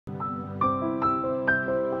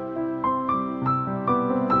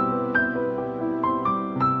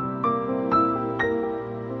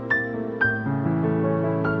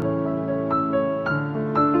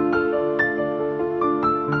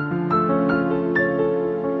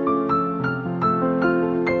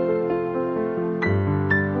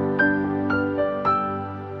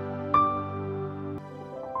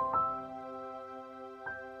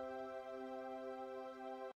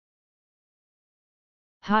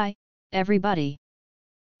Hi, everybody.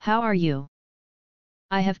 How are you?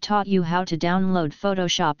 I have taught you how to download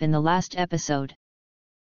Photoshop in the last episode.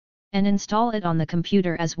 And install it on the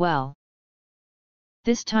computer as well.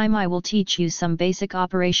 This time I will teach you some basic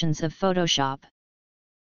operations of Photoshop.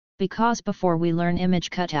 Because before we learn image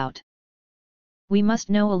cutout, we must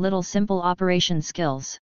know a little simple operation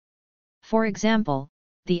skills. For example,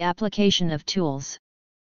 the application of tools,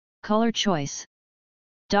 color choice,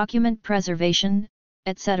 document preservation,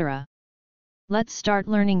 etc. Let's start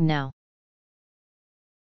learning now.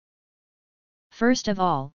 First of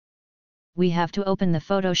all, we have to open the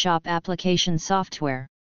Photoshop application software.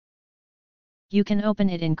 You can open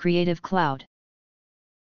it in Creative Cloud,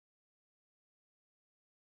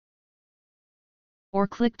 or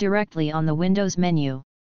click directly on the Windows menu.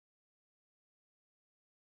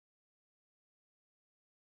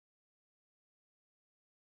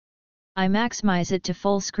 I maximize it to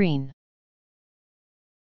full screen.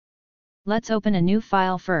 Let's open a new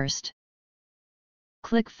file first.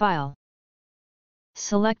 Click File.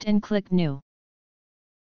 Select and click New.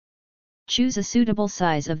 Choose a suitable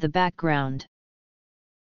size of the background.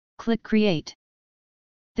 Click Create.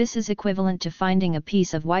 This is equivalent to finding a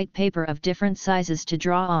piece of white paper of different sizes to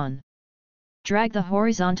draw on. Drag the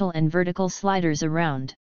horizontal and vertical sliders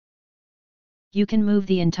around. You can move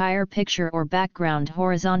the entire picture or background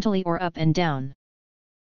horizontally or up and down.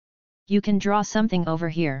 You can draw something over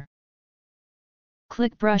here.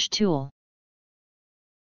 Click Brush tool.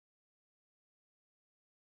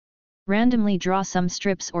 Randomly draw some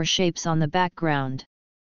strips or shapes on the background.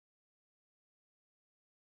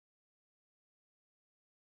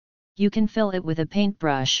 You can fill it with a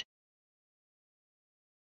paintbrush.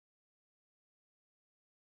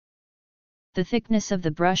 The thickness of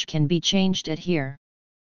the brush can be changed at here.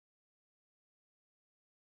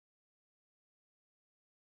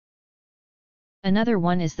 Another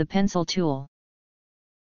one is the pencil tool.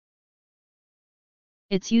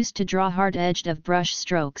 It's used to draw hard-edged of brush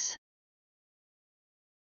strokes.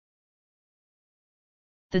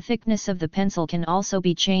 The thickness of the pencil can also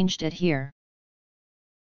be changed at here.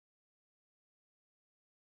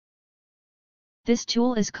 This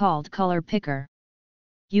tool is called Color Picker.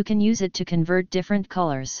 You can use it to convert different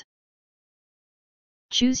colors.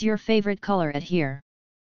 Choose your favorite color at here.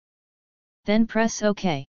 Then press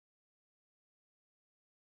OK.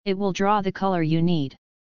 It will draw the color you need.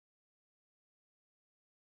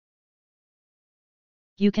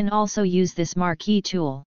 You can also use this marquee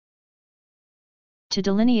tool to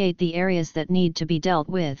delineate the areas that need to be dealt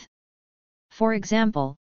with. For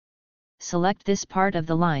example, select this part of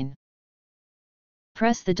the line.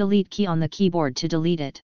 Press the Delete key on the keyboard to delete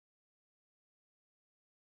it.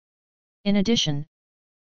 In addition,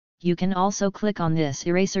 you can also click on this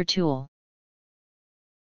eraser tool.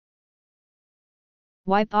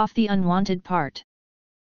 Wipe off the unwanted part.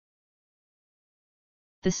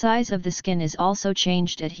 The size of the skin is also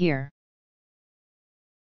changed at here.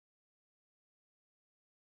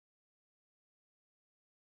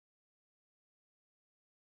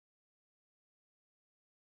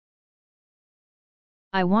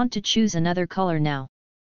 I want to choose another color now.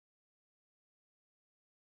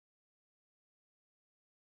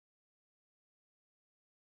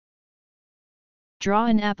 Draw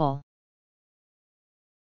an apple.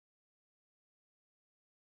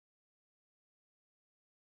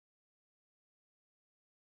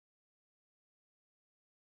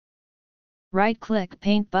 Right-click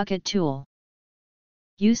Paint Bucket tool.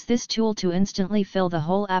 Use this tool to instantly fill the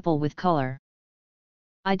whole apple with color.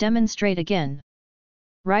 I demonstrate again.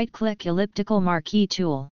 Right-click Elliptical Marquee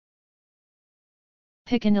tool.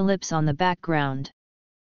 Pick an ellipse on the background.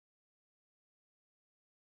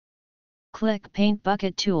 Click Paint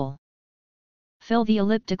Bucket tool. Fill the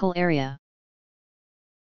elliptical area.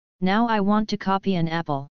 Now I want to copy an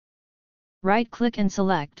apple. Right-click and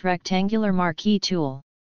select Rectangular Marquee tool.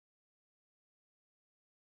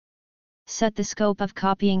 Set the scope of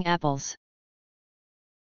copying apples.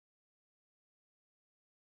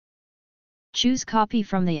 Choose Copy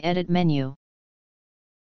from the Edit menu.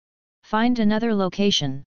 Find another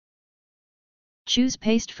location. Choose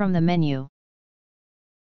Paste from the menu.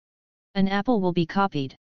 An apple will be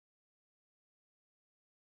copied.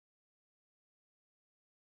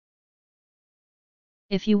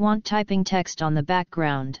 If you want typing text on the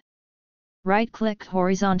background, right-click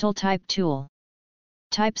Horizontal Type tool.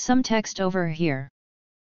 Type some text over here.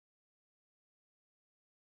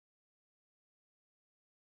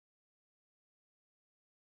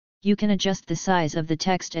 You can adjust the size of the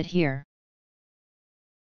text at here.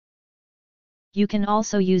 You can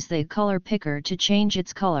also use the color picker to change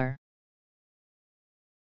its color.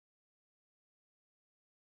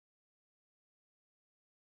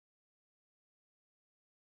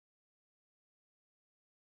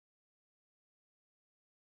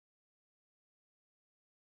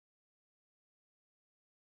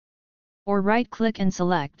 or right-click and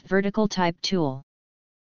select Vertical Type tool.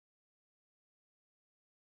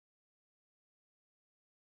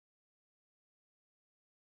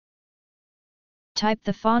 Type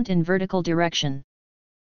the font in vertical direction.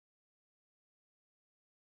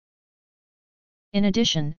 In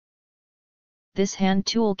addition, this hand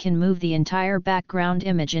tool can move the entire background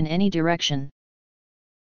image in any direction.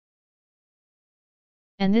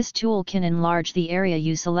 And this tool can enlarge the area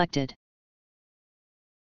you selected.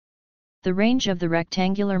 The range of the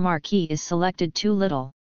rectangular marquee is selected too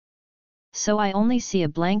little, so I only see a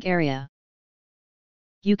blank area.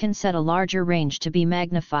 You can set a larger range to be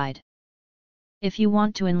magnified. If you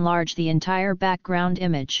want to enlarge the entire background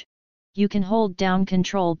image, you can hold down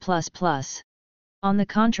Ctrl++. On the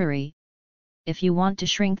contrary, if you want to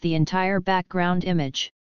shrink the entire background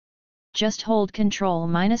image, just hold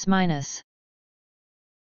Ctrl-.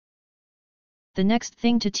 The next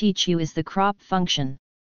thing to teach you is the crop function.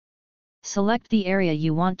 Select the area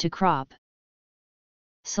you want to crop.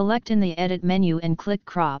 Select in the Edit menu and click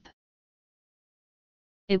Crop.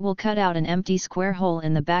 It will cut out an empty square hole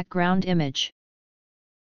in the background image.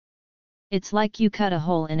 It's like you cut a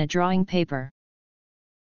hole in a drawing paper.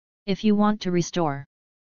 If you want to restore,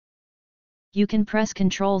 you can press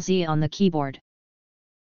Ctrl-Z on the keyboard.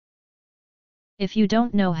 If you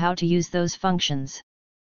don't know how to use those functions,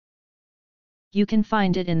 you can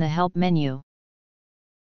find it in the Help menu.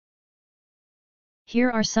 Here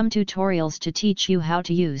are some tutorials to teach you how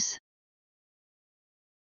to use.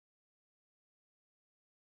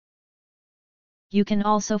 You can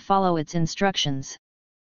also follow its instructions.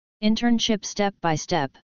 Internship step by step.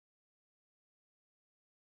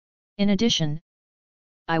 In addition,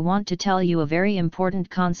 I want to tell you a very important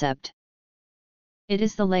concept. It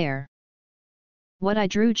is the layer. What I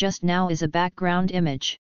drew just now is a background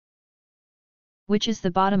image, which is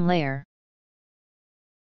the bottom layer.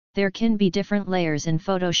 There can be different layers in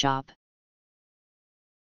Photoshop.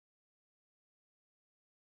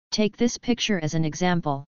 Take this picture as an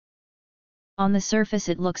example. On the surface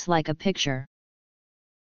it looks like a picture.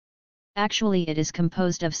 Actually, it is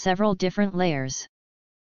composed of several different layers.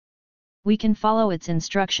 We can follow its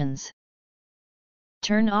instructions.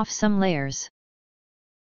 Turn off some layers.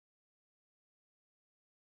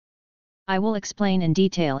 I will explain in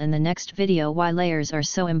detail in the next video why layers are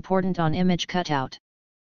so important on image cutout.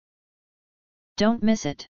 Don't miss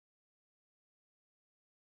it.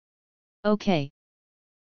 Okay.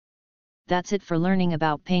 That's it for learning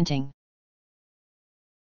about painting.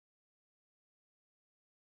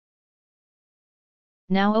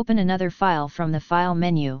 Now open another file from the File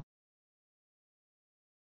menu.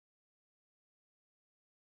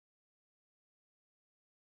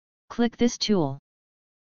 Click this tool.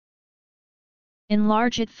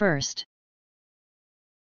 Enlarge it first.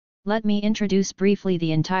 Let me introduce briefly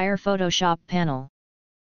the entire Photoshop panel.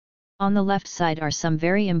 On the left side are some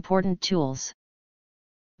very important tools,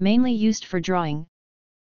 mainly used for drawing,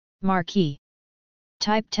 marquee,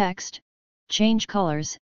 type text, change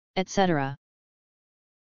colors, etc.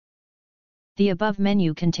 The above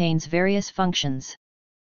menu contains various functions.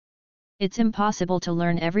 It's impossible to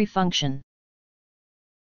learn every function.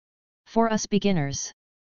 For us beginners,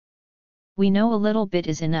 we know a little bit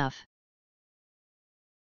is enough.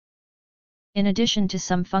 In addition to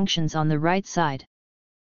some functions on the right side,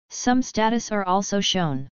 some status are also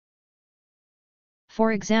shown.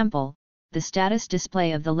 For example, the status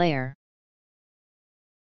display of the layer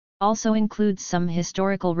also includes some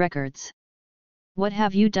historical records. What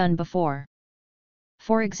have you done before?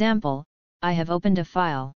 For example, I have opened a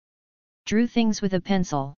file, drew things with a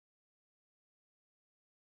pencil,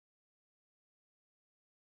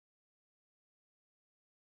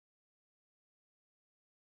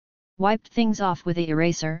 wiped things off with an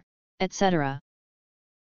eraser, etc.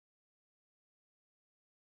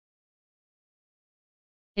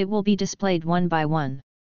 It will be displayed one by one.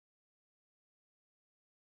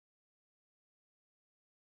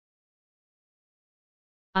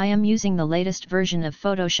 I am using the latest version of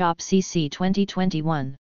Photoshop CC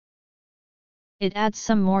 2021. It adds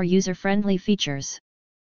some more user-friendly features.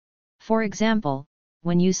 For example,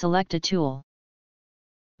 when you select a tool,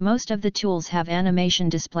 most of the tools have animation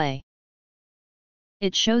display.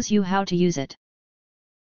 It shows you how to use it.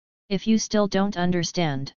 If you still don't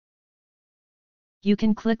understand, you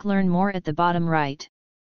can click Learn More at the bottom right.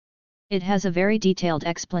 It has a very detailed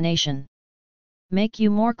explanation. Make you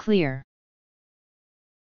more clear.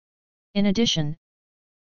 In addition,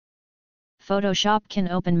 Photoshop can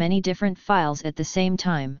open many different files at the same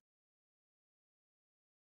time.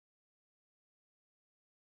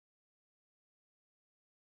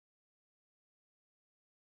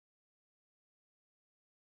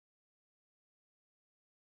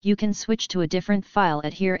 You can switch to a different file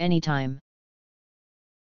at here anytime.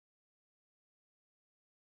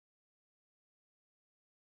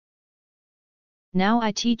 Now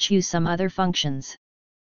I teach you some other functions.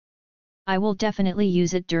 I will definitely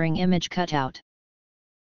use it during image cutout.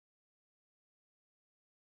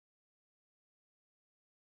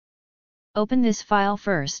 Open this file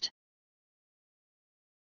first.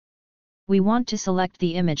 We want to select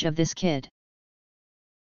the image of this kid.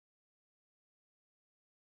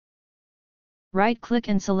 Right-click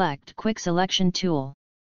and select Quick Selection tool.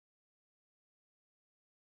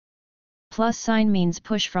 Plus sign means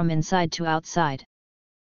push from inside to outside.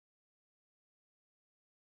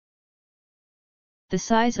 The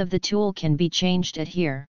size of the tool can be changed at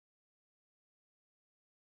here.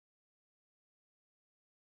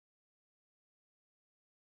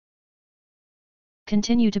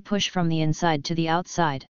 Continue to push from the inside to the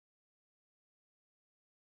outside.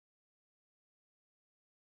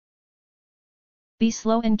 Be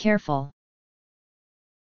slow and careful.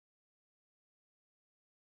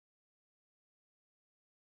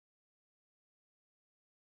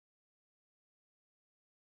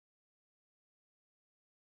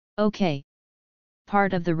 Okay.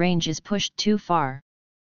 Part of the range is pushed too far.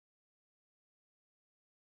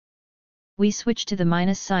 We switch to the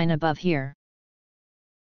minus sign above here.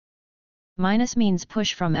 Minus means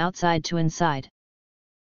push from outside to inside.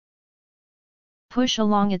 Push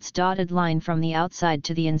along its dotted line from the outside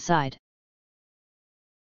to the inside.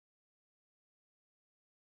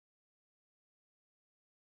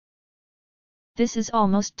 This is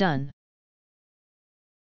almost done.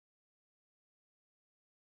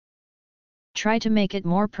 Try to make it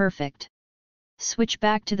more perfect. Switch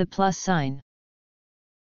back to the plus sign.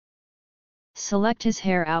 Select his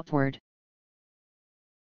hair outward.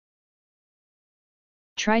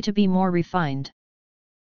 Try to be more refined.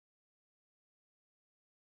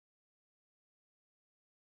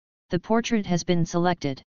 The portrait has been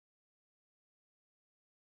selected.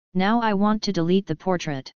 Now I want to delete the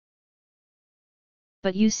portrait.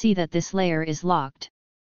 But you see that this layer is locked.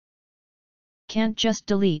 Can't just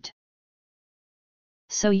delete.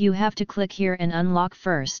 So you have to click here and unlock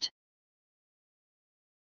first.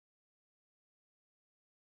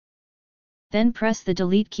 Then press the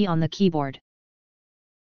delete key on the keyboard.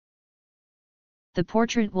 The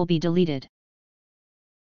portrait will be deleted.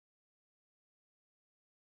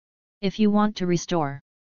 If you want to restore,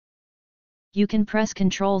 you can press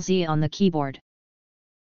Ctrl-Z on the keyboard.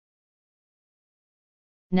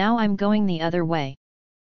 Now I'm going the other way.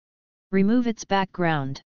 Remove its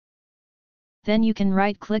background. Then you can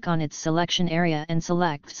right-click on its selection area and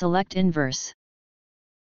select Inverse.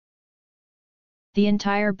 The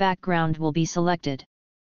entire background will be selected.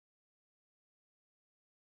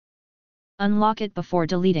 Unlock it before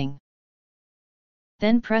deleting.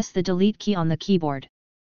 Then press the delete key on the keyboard.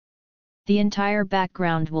 The entire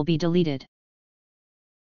background will be deleted.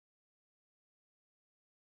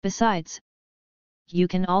 Besides, you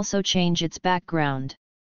can also change its background.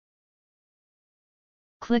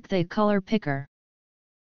 Click the color picker.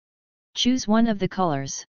 Choose one of the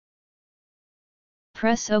colors.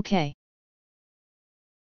 Press OK.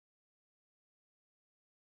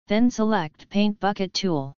 Then select Paint Bucket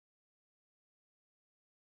tool.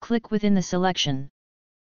 Click within the selection.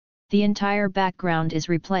 The entire background is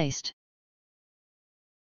replaced.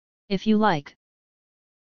 If you like,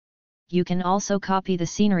 you can also copy the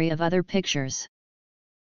scenery of other pictures.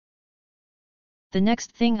 The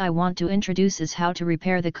next thing I want to introduce is how to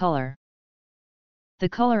repair the color. The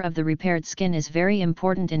color of the repaired skin is very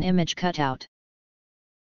important in image cutout.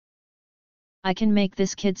 I can make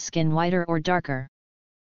this kid's skin whiter or darker.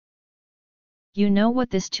 You know what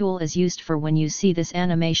this tool is used for when you see this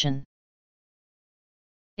animation.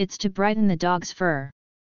 It's to brighten the dog's fur.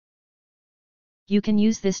 You can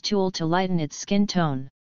use this tool to lighten its skin tone.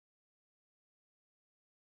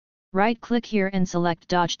 Right-click here and select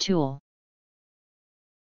Dodge tool.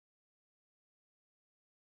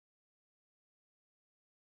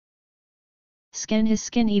 Scan his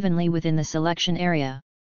skin evenly within the selection area.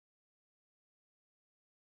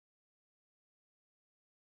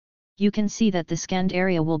 You can see that the scanned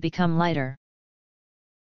area will become lighter.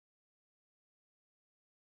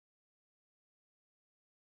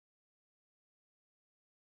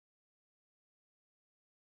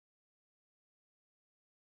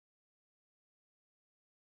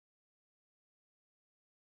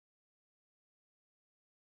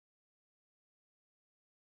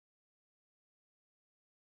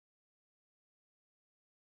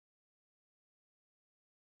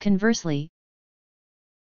 Conversely,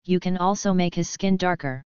 you can also make his skin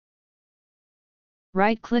darker.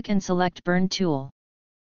 Right-click and select Burn tool.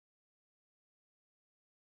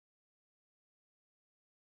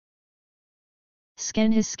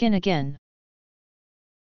 Scan his skin again.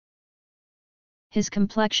 His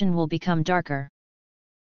complexion will become darker.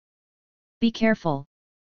 Be careful.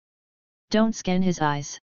 Don't scan his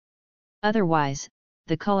eyes. Otherwise,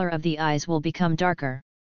 the color of the eyes will become darker.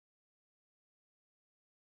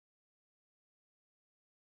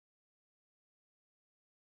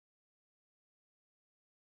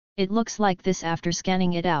 It looks like this after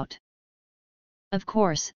scanning it out. Of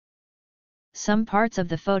course, some parts of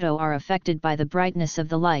the photo are affected by the brightness of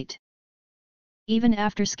the light. Even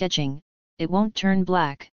after sketching, it won't turn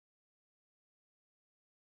black.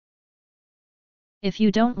 If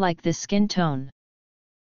you don't like this skin tone,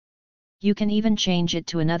 you can even change it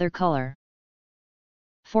to another color.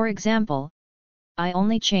 For example, I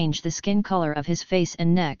only change the skin color of his face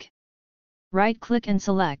and neck. Right-click and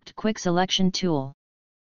select Quick Selection tool.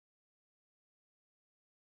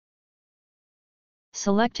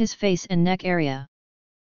 Select his face and neck area.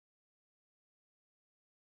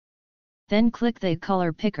 Then click the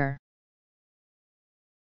color picker.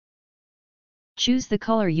 Choose the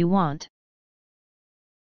color you want.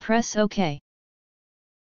 Press OK.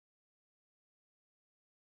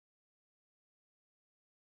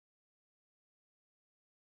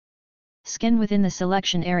 Scan within the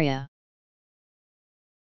selection area.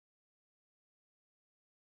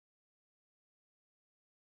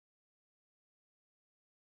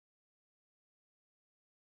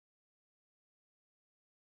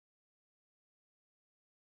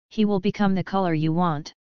 He will become the color you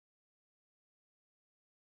want.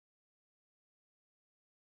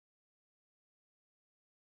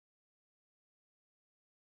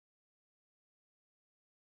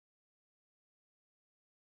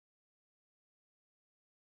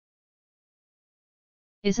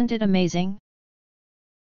 Isn't it amazing?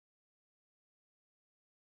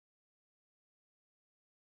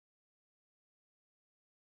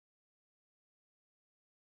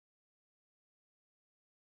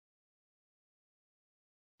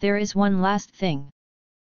 There is one last thing.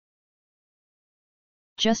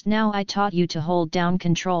 Just now I taught you to hold down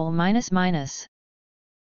Ctrl-.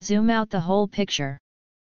 Zoom out the whole picture.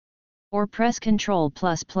 Or press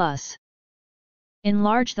Ctrl++.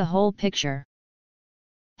 Enlarge the whole picture.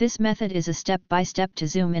 This method is a step-by-step to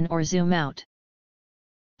zoom in or zoom out.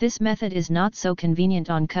 This method is not so convenient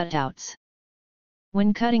on cutouts.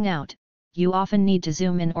 When cutting out, you often need to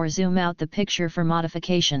zoom in or zoom out the picture for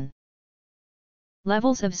modification.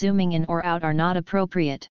 Levels of zooming in or out are not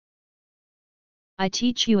appropriate. I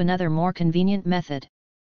teach you another more convenient method,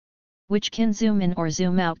 which can zoom in or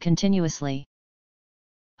zoom out continuously.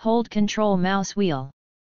 Hold Ctrl mouse wheel.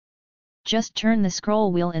 Just turn the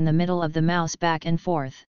scroll wheel in the middle of the mouse back and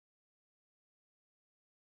forth.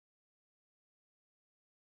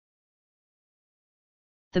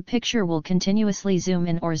 The picture will continuously zoom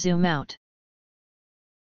in or zoom out.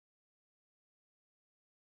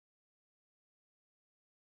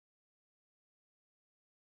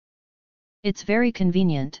 It's very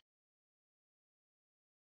convenient.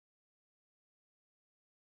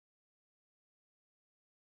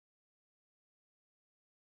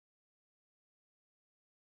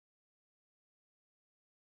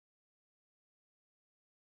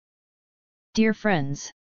 Dear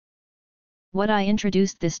friends, what I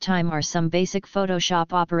introduced this time are some basic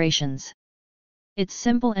Photoshop operations. It's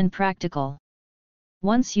simple and practical.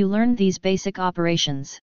 Once you learn these basic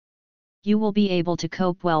operations, you will be able to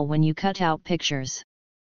cope well when you cut out pictures.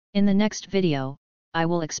 In the next video, I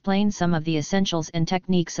will explain some of the essentials and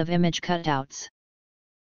techniques of image cutouts.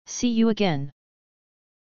 See you again.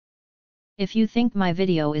 If you think my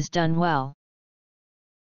video is done well,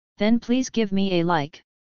 then please give me a like.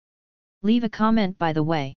 Leave a comment by the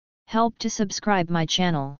way, help to subscribe my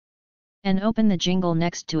channel, and open the jingle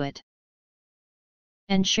next to it.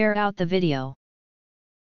 And share out the video.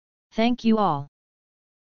 Thank you all.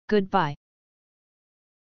 Goodbye.